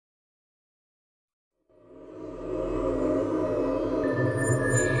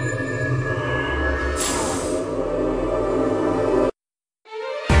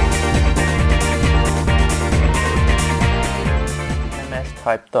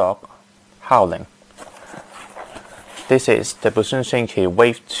Type Dog, Howling. This is the Busou Shinki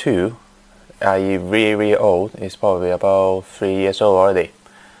Wave 2, really old. It's probably about 3 years old already.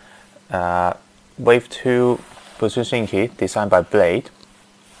 Wave 2 Busou Shinki, designed by Blade.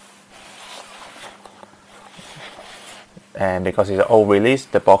 And because it's an old release,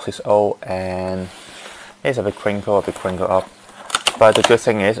 the box is old and it's a bit crinkled up. But the good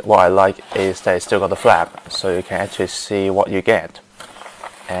thing is, what I like is that it's still got the flap, so you can actually see what you get.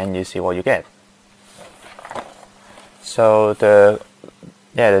 And you see what you get. So the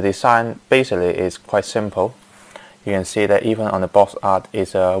design basically is quite simple. You can see that even on the box art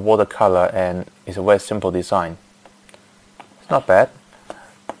is a watercolor and it's a very simple design. It's not bad.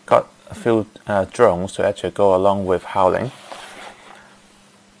 Got a few drones to actually go along with Howling.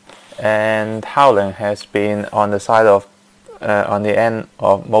 And Howling has been on the side of on the end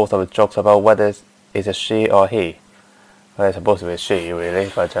of most of the jokes about whether it's a she or he. Well, it's supposed to be a she really,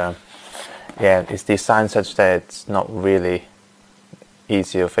 but yeah, it's designed such that it's not really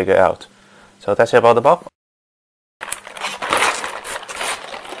easy to figure out. So that's it about the box.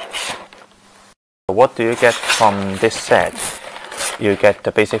 What do you get from this set? You get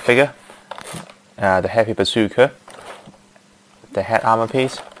the basic figure, the heavy bazooka, the head armor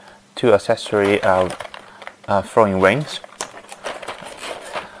piece, 2 accessory throwing rings,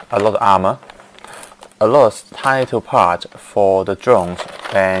 a lot of armor, a lot of tiny little parts for the drones,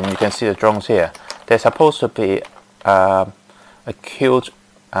 and you can see the drones here. They're supposed to be a cute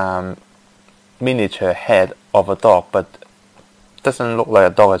miniature head of a dog, but doesn't look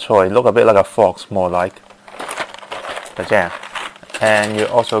like a dog at all. It looks a bit like a fox, more like. But yeah, and you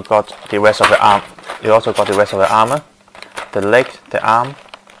also got the rest of the arm. You also got the rest of the armor, the leg, the arm,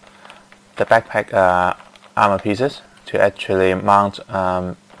 the backpack armor pieces to actually mount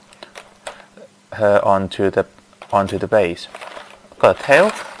her onto the base. Got a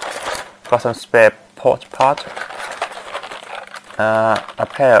tail, got some spare port part, a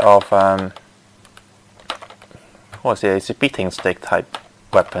pair of what's it? It's a beating stick type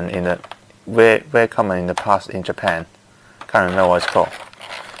weapon in the very common in the past in Japan. Can't remember what it's called.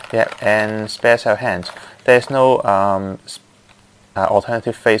 Yeah, and spare set of hands. There's no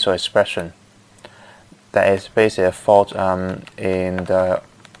alternative facial expression. That is basically a fault in the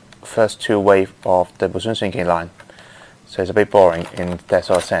first 2 waves of the Busou Shinki line, so it's a bit boring in that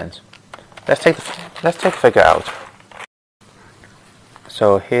sort of sense. Let's take the figure out.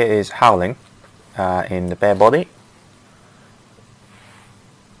 So here is Howling in the bare body.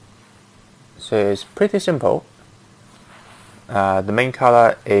 So it's pretty simple. The main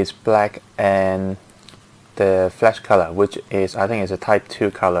color is black and the flesh color, which is, I think, is a Type 2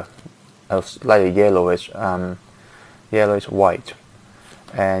 color, of slightly yellowish white.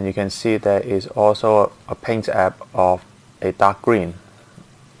 And you can see there is also a paint app of a dark green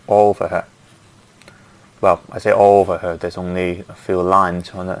all over her. Well, I say all over her, there's only a few lines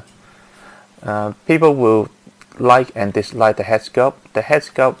on it. People will like and dislike the head sculpt. The head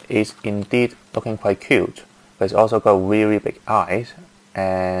sculpt is indeed looking quite cute, but it's also got really big eyes,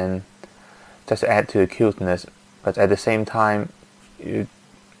 and just to add to the cuteness, but at the same time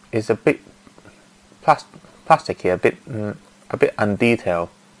it's a bit plasticky, a bit undetailed,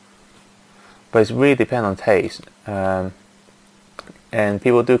 but it's really depends on taste. And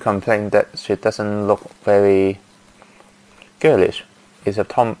people do complain that she doesn't look very girlish. It's a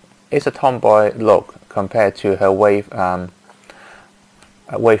tomboy look compared to her wave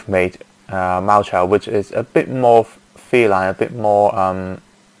mate Mao Chow, which is a bit more feline, a bit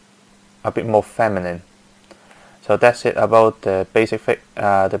more feminine. So that's it about the basic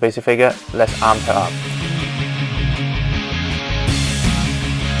figure. Let's arm her up.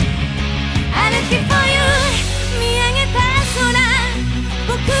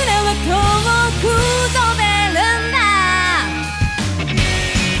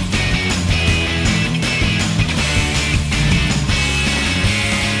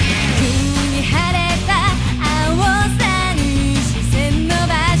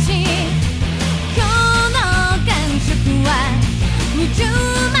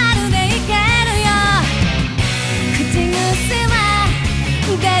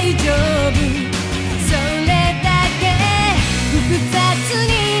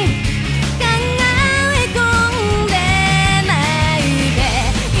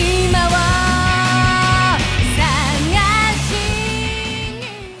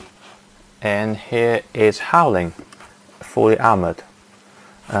 And here is Howling, fully armored.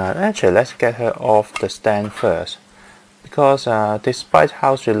 Actually, let's get her off the stand first, because despite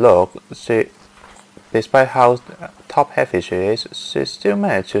how she looks, despite how top heavy she is, she still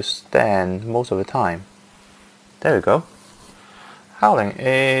managed to stand most of the time. There we go. Howling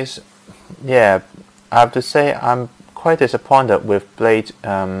is, yeah, I have to say I'm quite disappointed with Blade.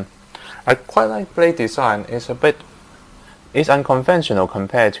 I quite like Blade design. It's unconventional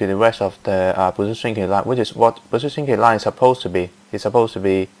compared to the rest of the Busou Shinki line, which is what Busou Shinki line is supposed to be. It's supposed to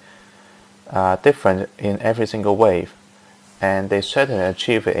be different in every single wave, and they certainly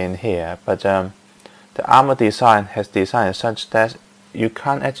achieve it in here. But the armor design has designed such that you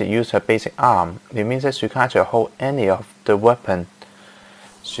can't actually use her basic arm. It means that you can't actually hold any of the weapon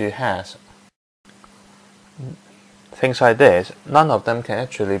she has. Things like this, none of them can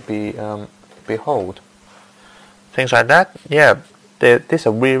actually be held. Things like that, yeah, this is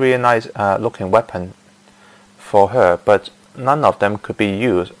a really nice looking weapon for her, but none of them could be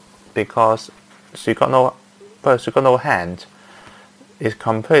used because she got no hand. It's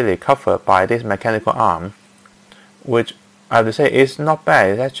completely covered by this mechanical arm, which I have to say is not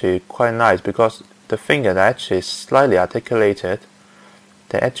bad. It's actually quite nice because the fingers are actually slightly articulated.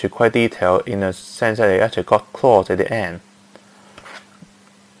 They're actually quite detailed in a sense that they actually got claws at the end.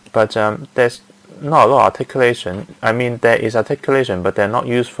 But there's not a lot of articulation. I mean, there is articulation, but they're not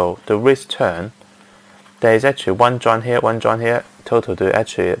useful. The wrist turn, there is actually one joint here, total to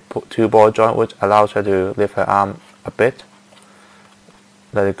actually two ball joint, which allows her to lift her arm a bit.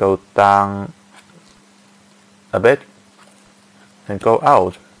 Let it go down a bit and go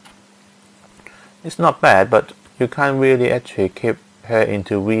out. It's not bad, but you can't really actually keep her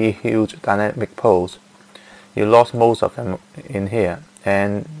into really huge dynamic pose. You lost most of them in here,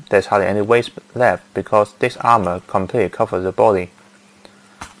 and there's hardly any waist left because this armor completely covers the body.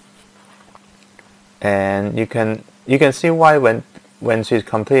 And you can see why when she's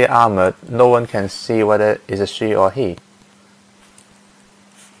completely armored, no one can see whether it's a she or he.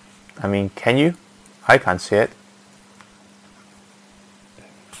 I mean, can you? I can't see it.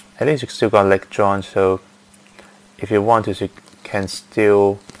 At least you still got leg joint, so if you want to, you can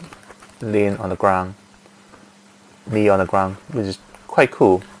still knee on the ground, which is quite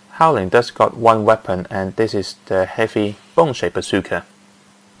cool. Howling does got one weapon, and this is the heavy bone-shaped bazooka.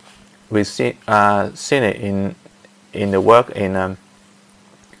 We've seen it in the work in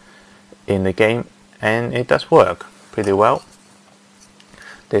the game, and it does work pretty well.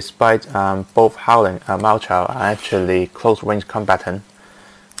 Despite both Howling and Mao Chao are actually close-range combatant,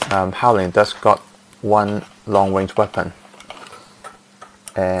 Howling does got one long-range weapon,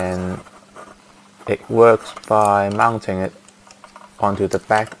 and it works by mounting it onto the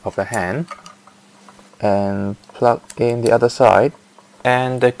back of the hand and plug in the other side.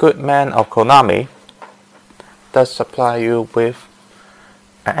 And the good man of Konami does supply you with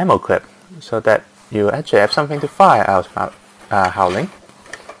an ammo clip so that you actually have something to fire out of Howling.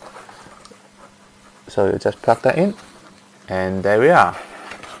 So you just plug that in, and there we are.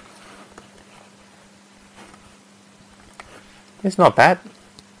 It's not bad.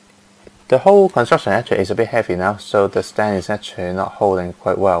 The whole construction actually is a bit heavy now, so the stand is actually not holding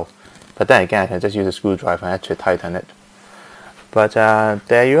quite well. But then again, I can just use a screwdriver and actually tighten it. But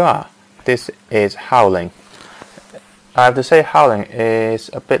there you are. This is Howling. I have to say Howling is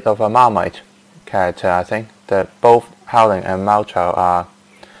a bit of a Marmite character. I think that both Howling and Mao Chao are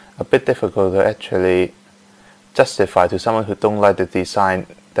a bit difficult to actually justify to someone who don't like the design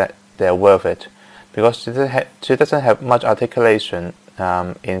that they're worth it, because she doesn't have much articulation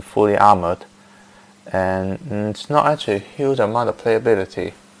in fully armored, and it's not actually a huge amount of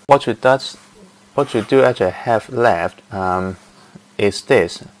playability. What you do actually have left is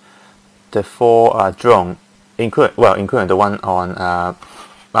this: the four drone, including the one on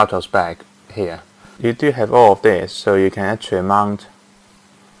Mao Chao's back here. You do have all of this, so you can actually mount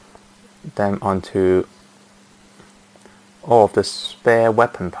them onto all of the spare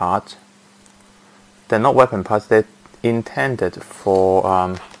weapon parts. They're not weapon parts, they're intended for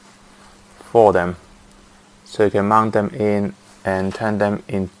them. So you can mount them in and turn them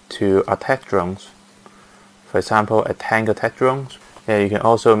into attack drones. For example, a tank attack drone. Yeah, you can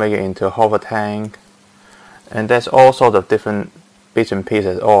also make it into a hover tank. And there's all sorts of different bits and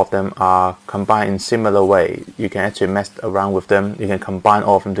pieces. All of them are combined in similar way. You can actually mess around with them. You can combine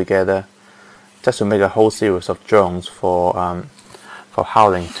all of them together just to make a whole series of drones for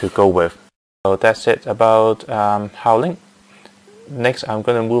Howling to go with. So that's it about Howling. Next, I'm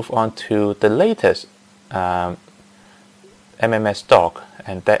going to move on to the latest MMS dog,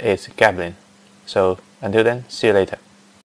 and that is Gablin. So until then, see you later.